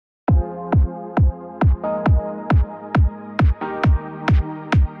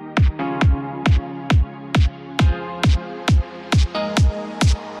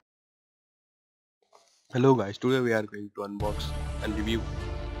Hello guys, today we are going to unbox and review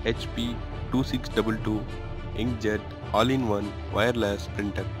HP 2622 INKJET all-in-one wireless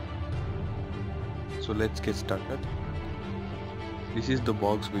printer. So let's get started. This is the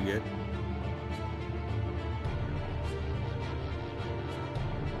box we get.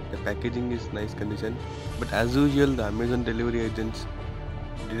 The packaging is nice condition, but as usual the Amazon delivery agents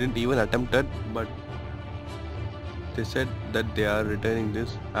didn't even attempt it, but they said that they are returning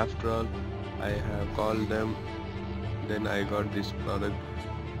this. After all, I have called them, then I got this product.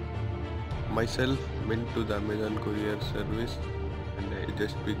 Myself went to the Amazon courier service and I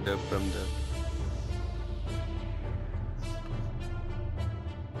just picked up from there.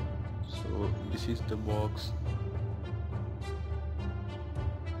 So this is the box.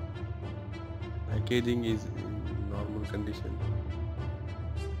 Packaging is in normal condition.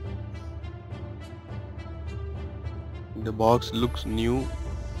 The box looks new.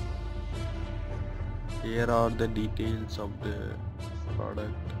 Here are the details of the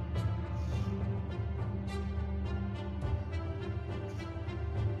product.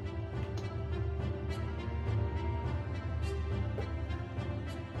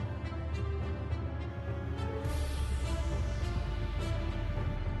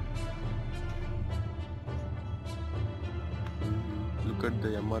 Look at the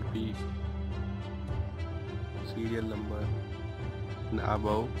MRP, serial number, and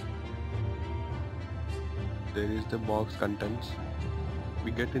above there is the box contents.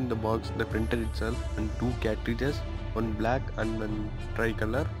 We get in the box the printer itself and two cartridges, one black and one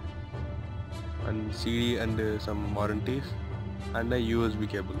tricolor, and CD and some warranties, and a USB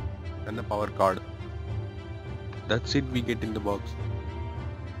cable and a power card. That's it we get in the box.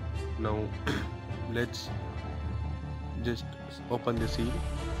 Now let's just open the seal.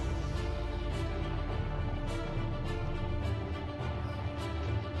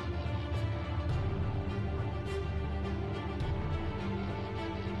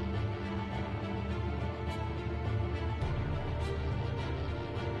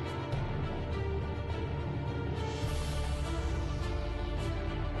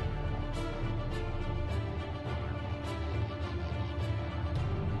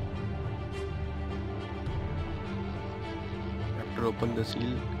 After open the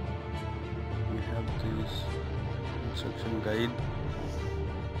seal, we have this instruction guide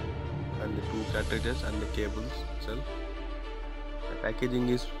and the two cartridges and the cables itself. The packaging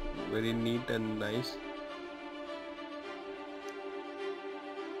is very neat and nice.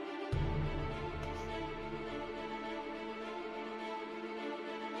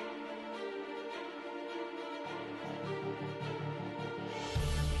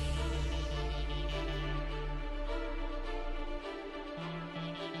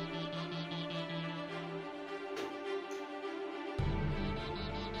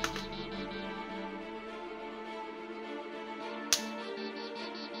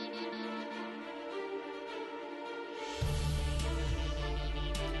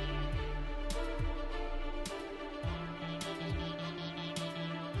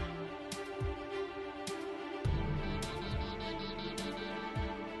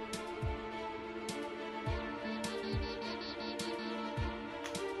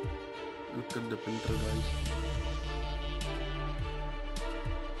 Look at the printer, guys.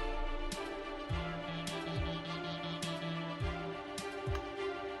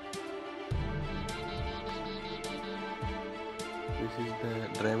 This is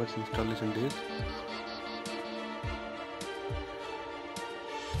the driver's installation date.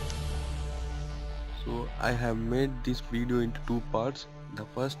 So I have made this video into two parts. The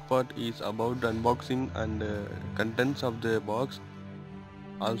first part is about the unboxing and contents of the box,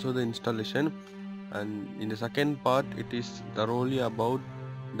 also the installation, and in the second part it is thoroughly about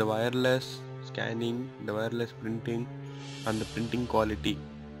the wireless scanning, the wireless printing, and the printing quality.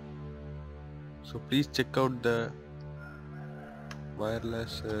 So please check out the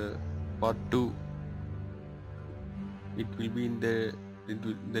wireless part 2. It will be in the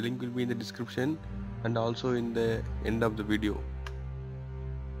link will be in the description and also in the end of the video.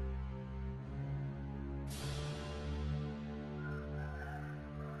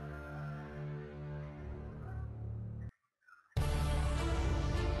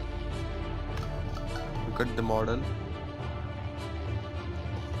 Look at the model.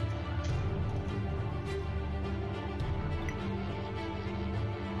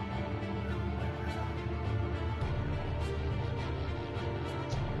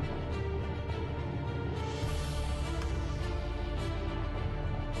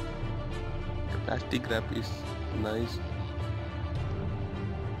 The plastic wrap is nice,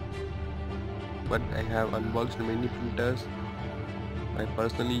 but I have unboxed many printers I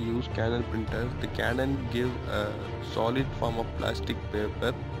personally use Canon printers. The Canon give a solid form of plastic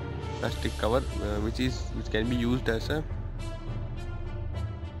cover, which can be used as a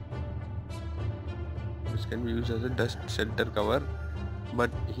dust shelter cover. But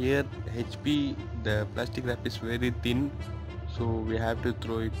here HP, the plastic wrap is very thin, so we have to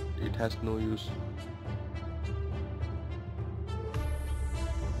throw it. It has no use.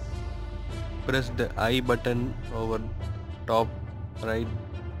 Press the I button over top right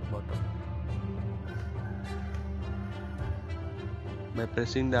bottom. By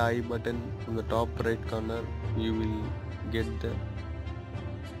pressing the I button from the top right corner, you will get the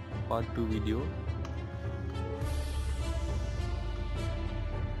part 2 video.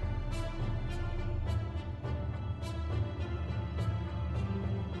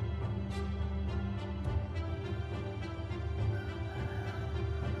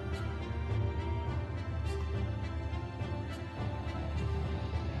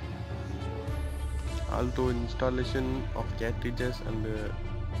 Although installation of cartridges and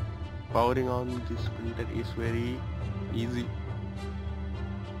powering on this printer is very easy,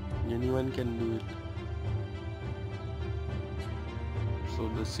 anyone can do it. So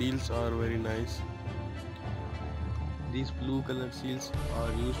the seals are very nice. These blue color seals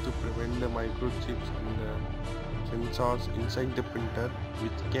are used to prevent the microchips and the sensors inside the printer,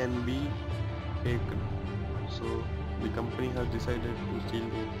 which can be taken. So the company has decided to seal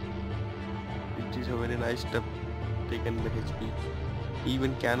it. It is a very nice step taken by HP.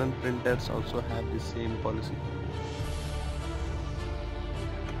 Even Canon printers also have the same policy.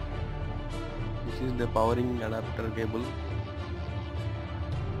 This is the powering adapter cable.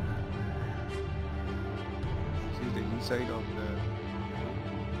 This is the inside of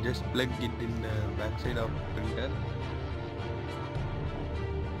the, just plug it in the back side of the printer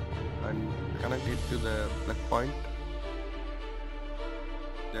and connect it to the plug point,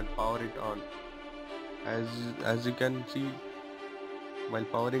 then power it on. As you can see, while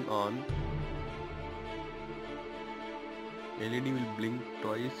powering on, LED will blink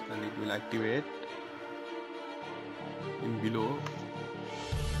twice and it will activate. In below,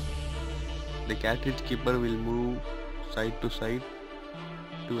 the cartridge keeper will move side to side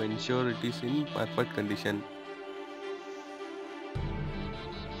to ensure it is in perfect condition.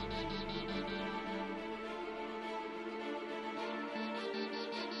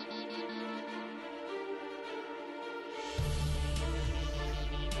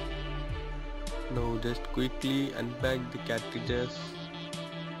 Now just quickly unpack the cartridges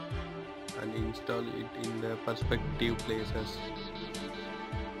and install it in the perspective places.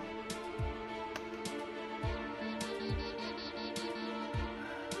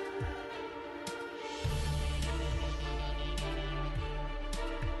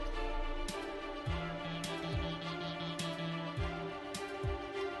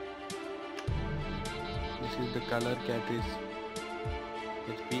 This is the color cartridge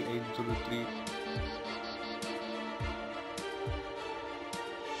HP803.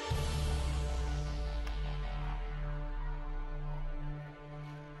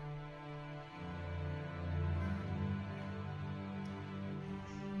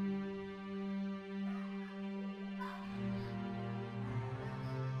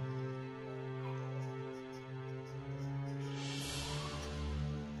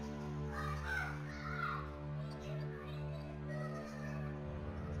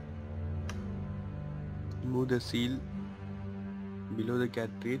 Remove the seal below the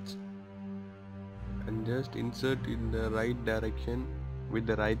cartridge and just insert in the right direction with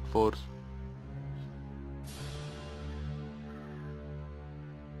the right force.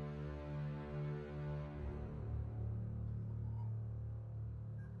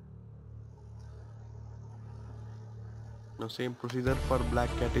 Now same procedure for black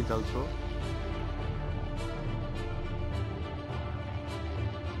cartridge also.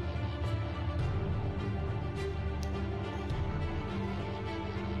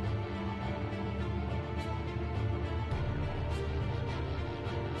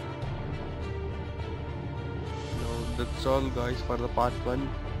 That's all guys for the part 1.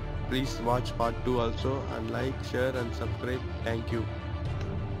 Please watch part 2 also and like, share and subscribe. Thank you.